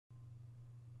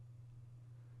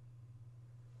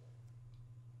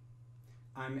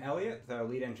I'm Elliot, the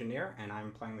lead engineer, and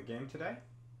I'm playing the game today.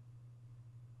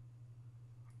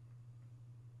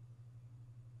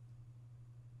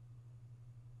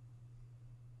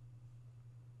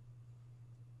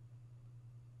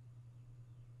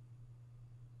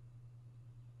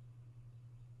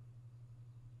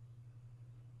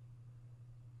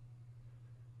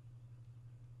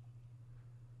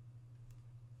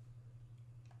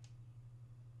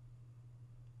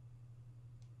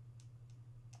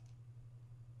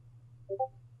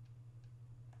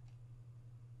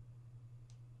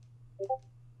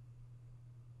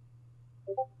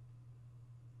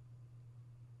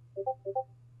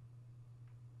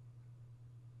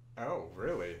 Oh,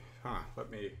 really? Huh.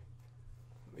 Let me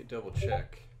double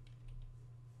check.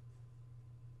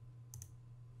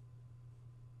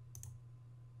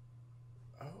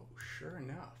 Oh, sure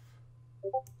enough.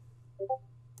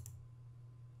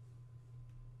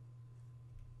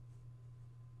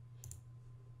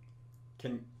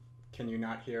 Can can you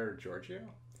not hear Georgio?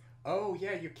 Oh,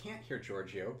 yeah, you can't hear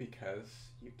Georgio because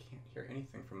you can't hear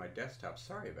anything from my desktop.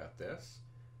 Sorry about this.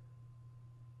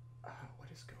 What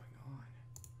is going on?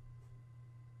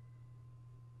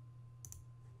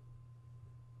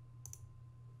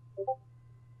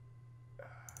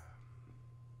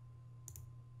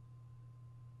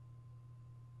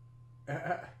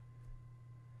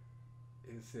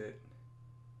 Is it?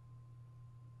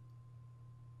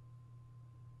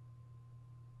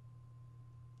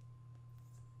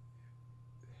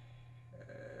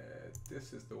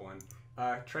 This is the one.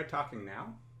 Try talking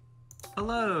now.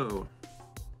 Hello.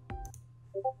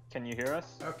 Can you hear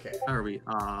us? Okay. Are we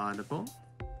audible?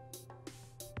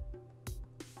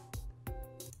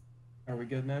 Are we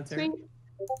good now, Terry? Sweet.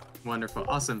 Wonderful.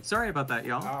 Awesome. Sorry about that,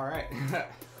 y'all. All right.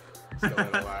 Still a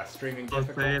little streaming I'll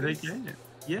play it difficulties. again.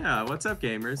 Yeah, what's up,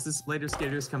 gamers? This is L8r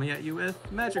Sk8rs coming at you with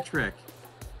Magic Trick.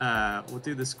 We'll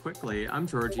do this quickly. I'm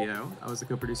Georgio. I was a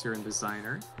co-producer and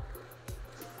designer.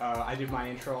 I did my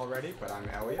intro already, but I'm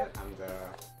Elliot. I'm the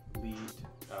lead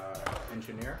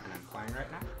engineer, and I'm playing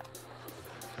right now.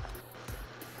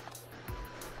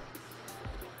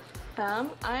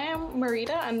 I am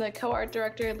Marita. I'm the co-art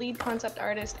director, lead concept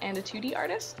artist, and a 2D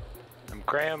artist. I'm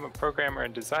Graham, a programmer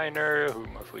and designer who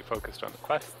mostly focused on the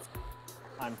quests.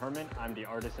 I'm Herman. I'm the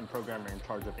artist and programmer in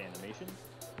charge of animation.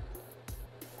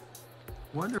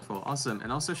 Wonderful. Awesome.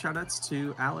 And also shout-outs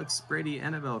to Alex, Brady,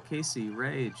 Annabel, Casey,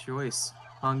 Ray, Joyce,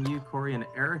 Hongyu, Corey, and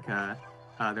Erica,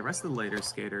 the rest of the L8r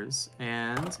Sk8rs,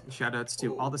 and shout-outs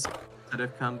to all the that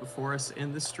have come before us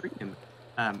in the stream.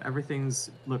 Everything's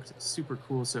looked super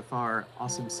cool so far.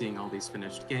 Awesome seeing all these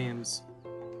finished games.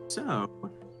 So,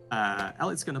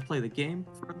 Elliot's going to play the game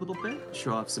for a little bit,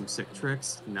 show off some sick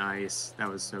tricks. Nice. That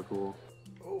was so cool.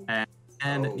 Oh.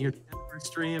 And Oh. near the end of our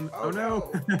stream, Oh,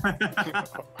 no!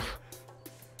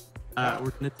 no.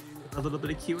 We're going to do a little bit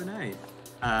of Q&A.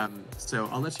 So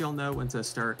I'll let you all know when to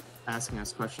start asking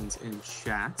us questions in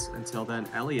chat. Until then,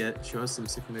 Elliot, show us some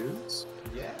sick moves.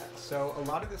 Yeah, so a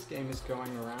lot of this game is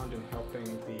going around and helping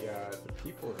the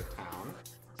people of the town.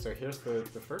 So here's the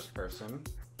first person.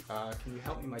 Can you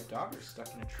help me? My daughter's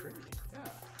stuck in a tree.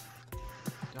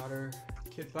 Yeah.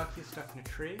 Kid Bucky is stuck in a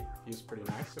tree. He's pretty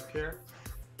nice up here.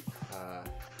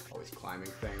 Always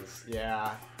climbing things.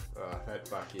 Yeah, that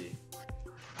Bucky.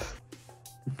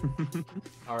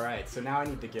 Alright, so now I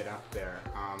need to get up there.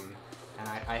 And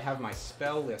I have my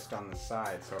spell list on the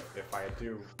side, so if I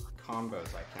do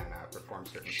combos, I can perform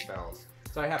certain spells.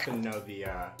 So I happen to know the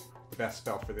best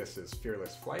spell for this is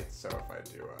Fearless Flight, so if I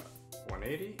do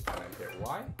 180 and then hit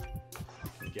Y, I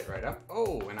can get right up.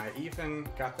 Oh, and I even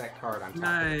got that card on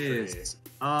top of the tree. Nice.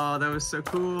 Oh, that was so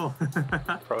cool.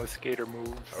 Pro skater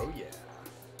moves. Oh yeah.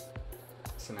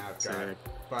 So now I've got Sick.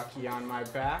 Bucky on my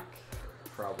back.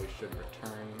 Probably should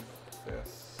return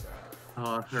this.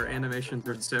 Oh, her animations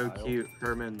are so cute,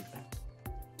 Herman.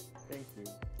 Thank you.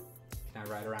 Can I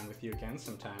ride around with you again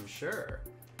sometime? Sure.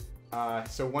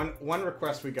 So one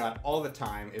request we got all the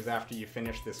time is after you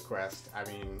finish this quest, I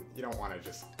mean, you don't want to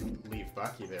just leave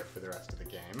Bucky there for the rest of the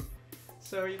game.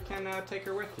 So you can take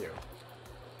her with you.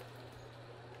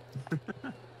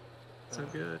 So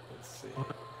good. Let's see.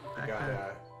 Back Got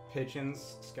back.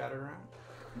 pigeons scattered around.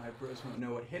 My bros won't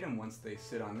know what hit them once they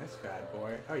sit on this bad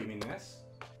boy. Oh, you mean this?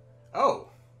 Oh!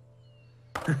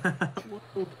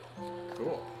 Cool.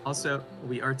 Also,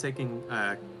 we are taking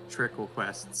trick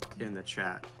requests in the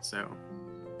chat, so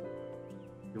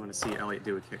if you want to see Elliot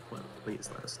do a kickflip, please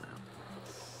let us know.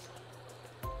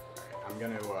 Alright, I'm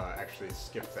gonna actually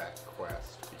skip that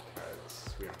quest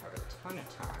because we don't have a ton of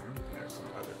time. And there's some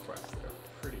other quests that are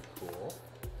pretty cool.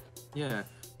 Yeah.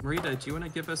 Marita, do you want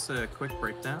to give us a quick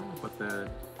breakdown of what the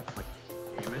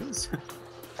game is?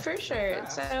 For sure.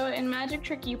 So in Magic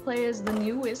Trick, you play as the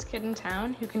new Wiz-Kid in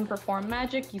town who can perform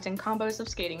magic using combos of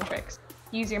skating tricks.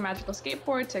 Use your magical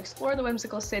skateboard to explore the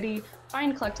whimsical city,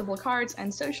 find collectible cards,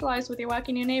 and socialize with your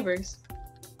wacky new neighbors.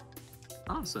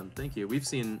 Awesome, thank you. We've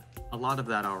seen a lot of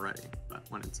that already, but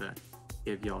wanted to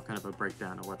give y'all kind of a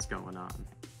breakdown of what's going on.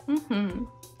 Mm-hmm.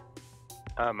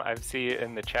 I see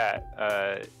in the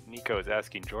chat, Nico is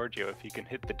asking Georgio if he can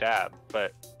hit the dab,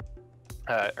 but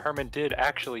Herman did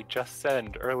actually just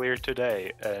send earlier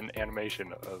today an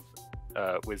animation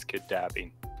of Wiz-Kid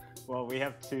dabbing. Well, we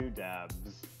have 2 dabs.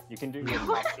 You can do your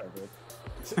pops of it.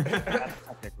 That's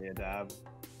technically a dab.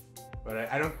 But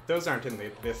I don't. Those aren't in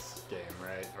this game,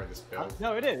 right? Or this build?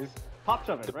 No, it is. Pop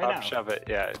shove it The right now. pop shove it,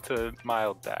 yeah, it's a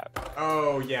mild dab.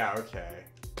 Oh yeah, okay.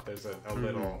 There's a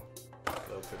little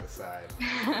to the side.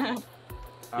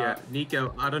 Yeah,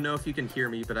 Nico, I don't know if you can hear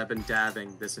me, but I've been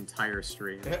dabbing this entire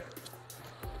stream.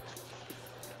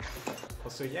 Well,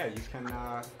 so yeah, you can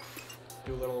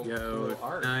do a little, do a Yo, little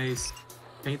art. nice.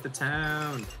 Paint the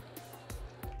town.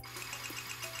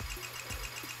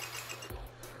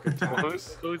 Well,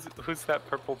 who's that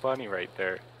purple bunny right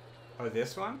there? Oh,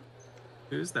 this one?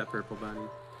 Who's that purple bunny?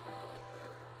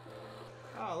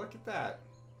 Oh, look at that.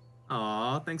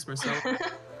 Aw, thanks, Marcel.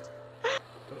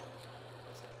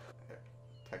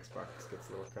 Text box gets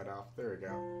a little cut off. There we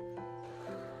go.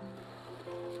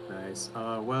 Nice.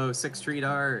 Whoa, 6 street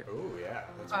art. Oh yeah,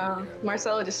 that's pretty good.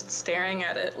 Marcelo just staring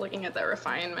at it, looking at that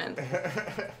refinement.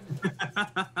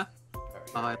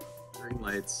 Green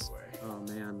lights. Oh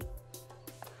man.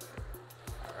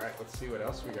 All right, let's see what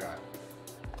else we got.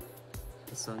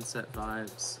 The sunset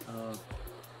vibes. Oh,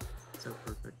 so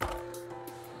perfect.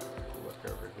 Look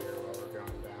over here while we're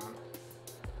going down.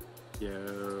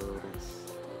 Yo, Nice.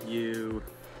 you.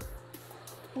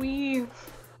 We.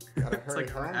 Gotta It's hurry like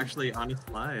home. actually on a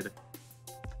slide.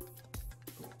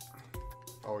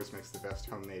 Always makes the best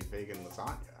homemade vegan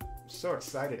lasagna. I'm so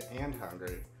excited and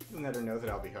hungry. You'll never know that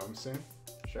I'll be home soon.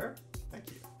 Sure?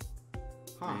 Thank you.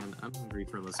 Huh. Man, I'm hungry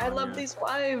for lasagna. I love these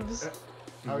wives.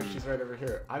 Oh, she's right over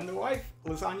here. I'm the wife.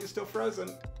 Lasagna's still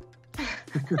frozen.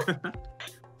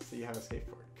 So you have a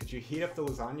skateboard. Could you heat up the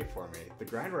lasagna for me? The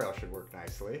grind rail should work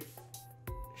nicely.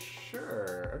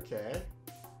 Sure, okay.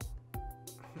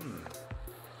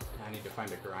 I need to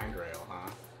find a grind rail, huh?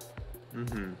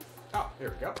 Mm-hmm. Oh, here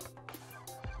we go.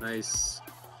 Nice.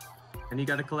 And you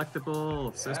got a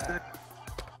collectible. So sick.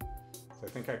 So I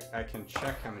think I can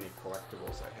check how many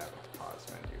collectibles I have in the pause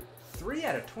menu. 3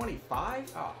 out of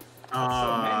 25? Oh, that's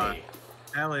so many.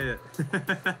 Elliot.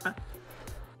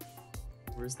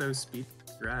 Where's those speed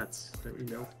rats that we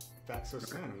know? Back so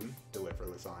soon. Deliver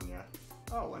lasagna.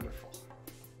 Oh, wonderful.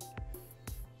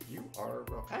 You are,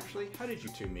 well, actually, how did you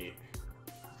two meet?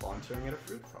 Volunteering at a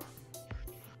fruit farm.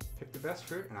 Picked the best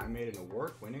fruit, and I made an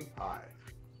award-winning pie.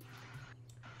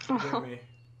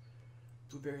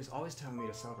 Blueberries always tell me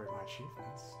to celebrate my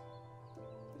achievements.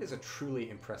 It is a truly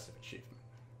impressive achievement.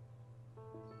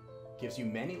 Gives you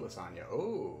many lasagna.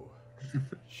 Oh.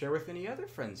 Share with any other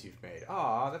friends you've made.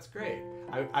 Aw, that's great.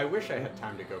 I wish I had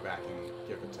time to go back and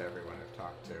give it to everyone I've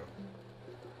talked to.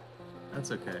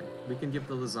 That's okay. We can give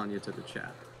the lasagna to the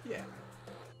chat. Yeah.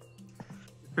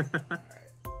 Alright.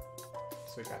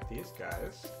 So we got these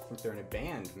guys. I think they're in a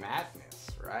band.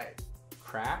 Madness, right.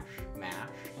 Crash, Mash,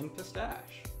 and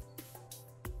Pistache.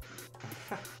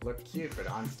 Look cute, but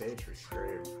on stage we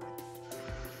scream.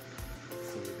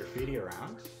 See the graffiti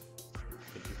around.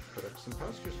 Could you put up some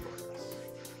posters for us?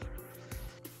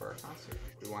 For our concert.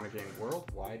 We want to gain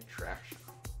worldwide traction.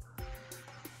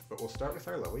 But we'll start with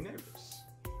our lovely neighbors.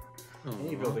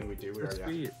 Any building we do, we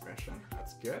already ask for permission.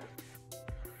 That's good.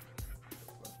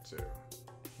 I'd love to.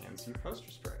 Hands you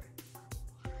poster spray.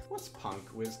 What's punk,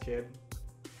 Wiz-Kid?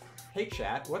 Hey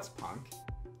chat, what's punk?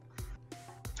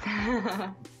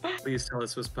 Please tell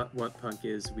us what punk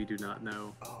is. We do not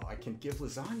know. Oh, I can give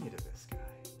lasagna to this guy.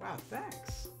 Wow,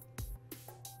 thanks.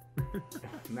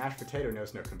 Mashed potato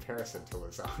knows no comparison to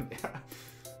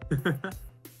lasagna.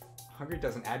 Hungry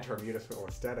doesn't add to our beautiful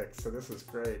aesthetics, so this is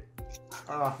great.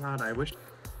 Oh, God, I wish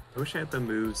I had the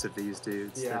moves of these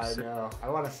dudes. yeah, They're I so- know. I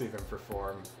want to see them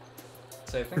perform.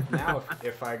 So I think now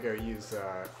if I go use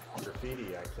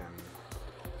graffiti, I can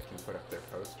put up their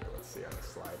poster. Let's see on the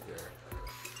slide here.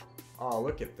 Oh,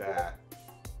 look at that.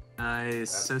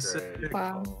 Nice. That's So great. sick.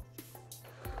 Wow.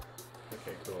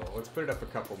 Okay, cool. Let's put it up a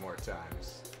couple more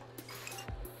times.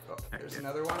 Oh, there's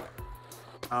another one.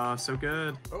 Oh, so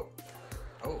good. Oh.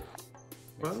 Oh.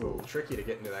 It's a Whoa. little tricky to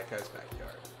get into that guy's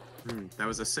backyard. That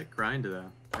was a sick grind,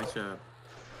 though. Nice job.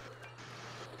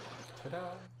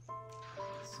 Ta-da.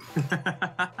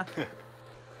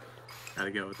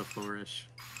 Gotta go with the flourish.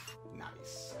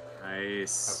 Nice.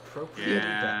 Nice. Appropriately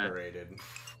Yeah. decorated.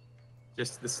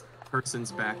 Just this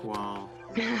person's back wall.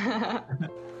 Let's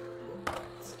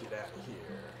get out of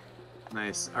here.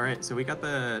 Nice. All right, so we got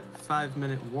the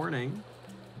 5-minute warning.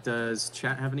 Does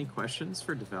chat have any questions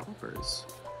for developers?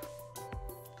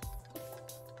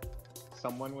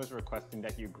 Someone was requesting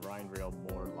that you grind rail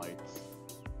more lights.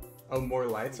 Oh, more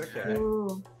lights? Okay.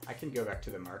 Ooh. I can go back to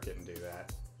the market and do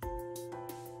that.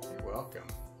 You're welcome.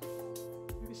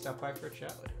 Maybe stop by for a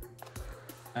chat later.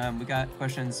 We got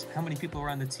questions. How many people were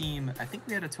on the team? I think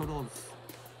we had a total of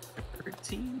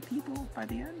 13 people by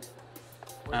the end.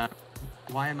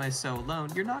 Why am I so alone?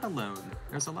 You're not alone.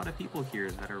 There's a lot of people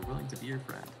here that are willing to be your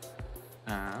friend.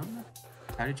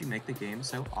 How did you make the game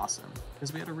so awesome?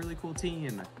 Because we had a really cool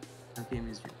team. How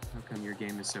come your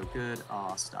game is so good?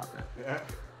 Oh, stop it. Yeah.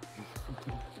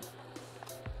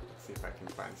 Let's see if I can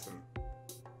find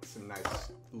some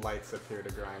nice lights up here to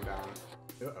grind on.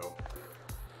 Uh-oh.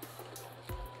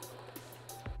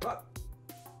 But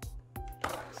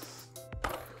nice.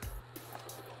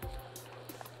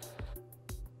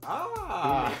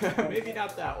 Ah, maybe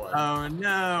not that one. Oh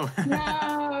no.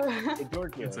 No. Hey,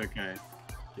 Georgio, It's okay.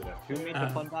 Get up who here. made the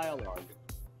fun dialogue?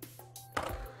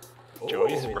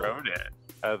 Joyce Oh. wrote it,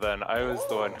 and then I was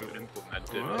the one who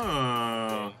implemented it.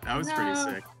 Whoa, that was pretty No.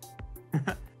 sick.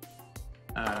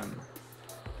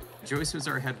 Joyce was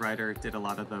our head writer, did a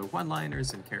lot of the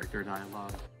one-liners and character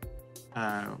dialogue.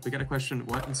 We got a question,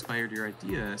 what inspired your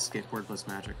idea, skateboard plus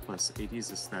magic plus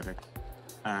 80s aesthetic?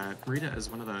 Marita, as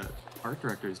one of the art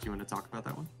directors, do you want to talk about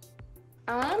that one?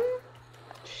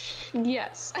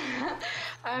 Yes.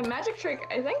 Magic Trick,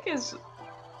 I think, is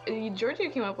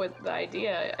Georgio came up with the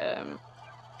idea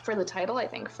for the title, I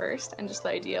think, first, and just the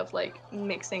idea of like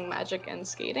mixing magic and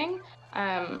skating.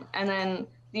 And then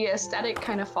the aesthetic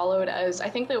kind of followed as, I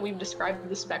think that we've described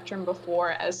the spectrum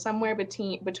before as somewhere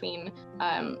between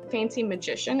fancy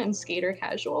magician and skater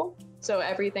casual. So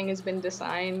everything has been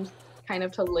designed kind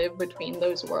of to live between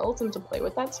those worlds and to play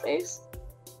with that space.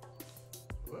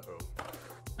 Uh-oh.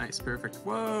 Nice, perfect.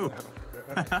 Whoa!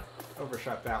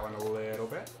 Overshot that one a little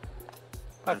bit.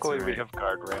 Luckily, That's we alright. have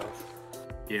guardrails.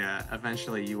 Yeah,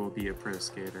 eventually you will be a pro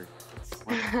skater.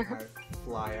 Let's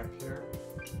fly up here.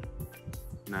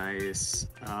 Nice.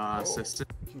 Oh. Sister.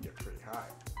 You can get pretty high.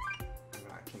 And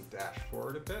then I can dash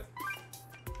forward a bit.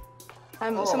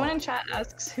 Someone in chat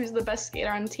asks who's the best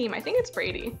skater on the team. I think it's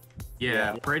Brady.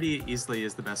 Yeah, Brady easily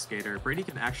is the best skater. Brady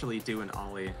can actually do an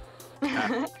ollie.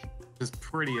 It's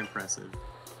pretty impressive.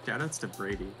 Shoutouts to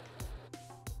Brady.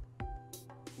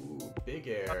 Ooh, big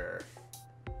air.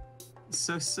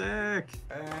 So sick.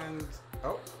 And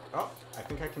oh, I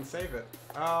think I can save it.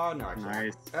 Oh no, I can't.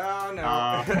 Nice. Oh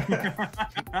no.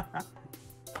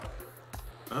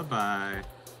 Bye-bye.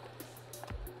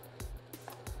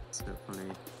 So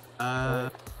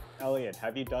funny. Elliot,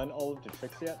 have you done all of the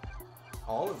tricks yet?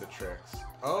 All of the tricks.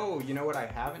 Oh, you know what I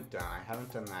haven't done? I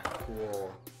haven't done that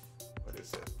cool. What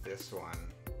is it? This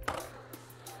one.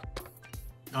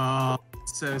 Oh,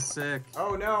 so sick.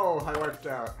 Oh no, I wiped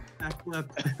out. Backflip.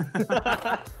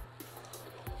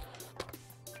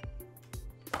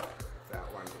 That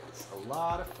one is a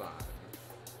lot of fun.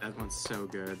 That one's so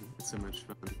good. It's so much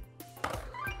fun.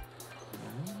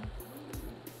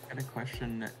 Got a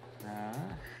question.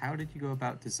 How did you go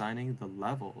about designing the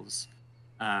levels?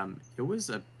 It was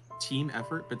a team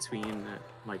effort between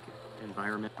like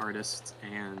environment artists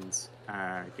and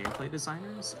gameplay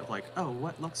designers of like, oh,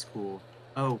 what looks cool?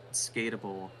 Oh,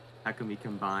 skatable. How can we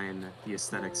combine the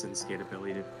aesthetics and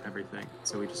skatability to everything?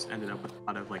 So we just ended up with a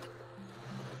lot of like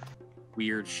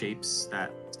weird shapes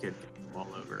that skid all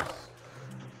over.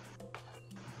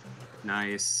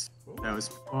 Nice. That was,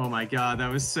 oh my god, that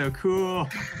was so cool.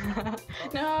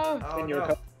 No. Oh In your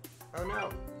no. Oh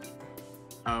no.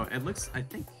 Oh, it looks, I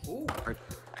think, Ooh. are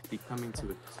be coming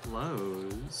to a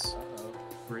close Uh-oh.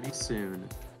 pretty soon.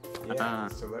 Yeah,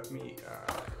 so let me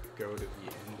go to the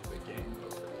end of the game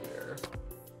over here.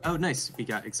 Oh, nice. We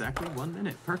got exactly 1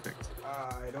 minute. Perfect.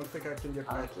 I don't think I can get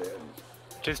back in.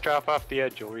 Just drop off the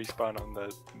edge, you'll respawn on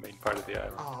the main part of the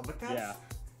island. Oh, but that's, Yeah.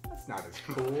 that's not as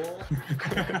cool.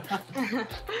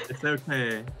 It's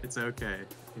okay. It's okay.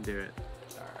 You can do it.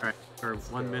 All right. For Let's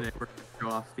 1 go. minute, we're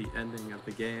gonna go off the ending of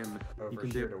the game. You Over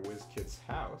can here do to Wiz-Kid's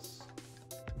house.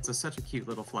 It's such a cute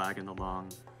little flag in the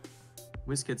long.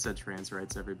 Wiz-Kid said trans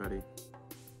rights, everybody.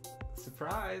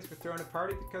 Surprise, we're throwing a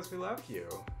party because we love you.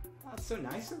 Oh, that's so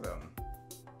nice of them.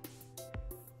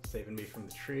 Saving me from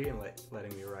the tree and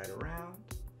letting me ride around.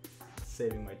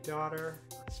 Saving my daughter.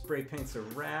 Spray paints are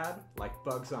rad, like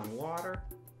bugs on water.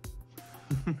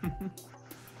 Happy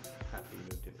you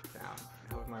moved to the town.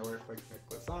 How would my work like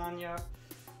lasagna?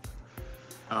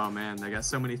 Oh man, I got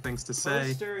so many things to say.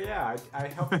 Poster, yeah, I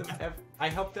helped them. I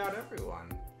helped out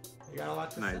everyone. You got a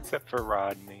lot to say. Except for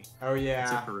Rodney. Oh yeah.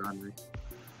 Except for Rodney.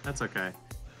 That's okay.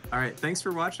 All right, thanks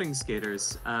for watching,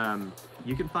 skaters.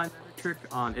 You can find Magic Trick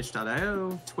on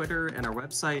itch.io, Twitter, and our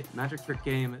website,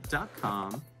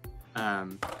 magictrickgame.com.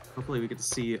 Hopefully we get to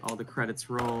see all the credits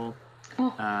roll.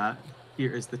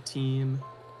 Here is the team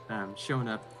showing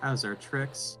up as our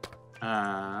tricks.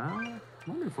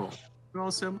 Wonderful. Thank you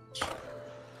all so much.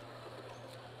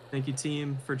 Thank you,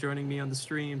 team, for joining me on the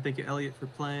stream. Thank you, Elliot, for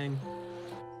playing.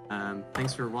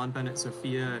 Thanks for Juan, Bennett,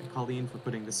 Sophia, and Colleen for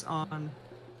putting this on.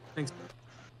 Thanks,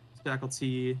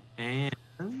 faculty, and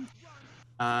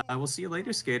we'll see you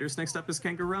later, skaters. Next up is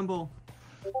Kangaroo Rumble.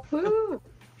 Woo!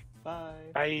 Bye.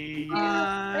 Bye.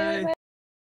 Bye.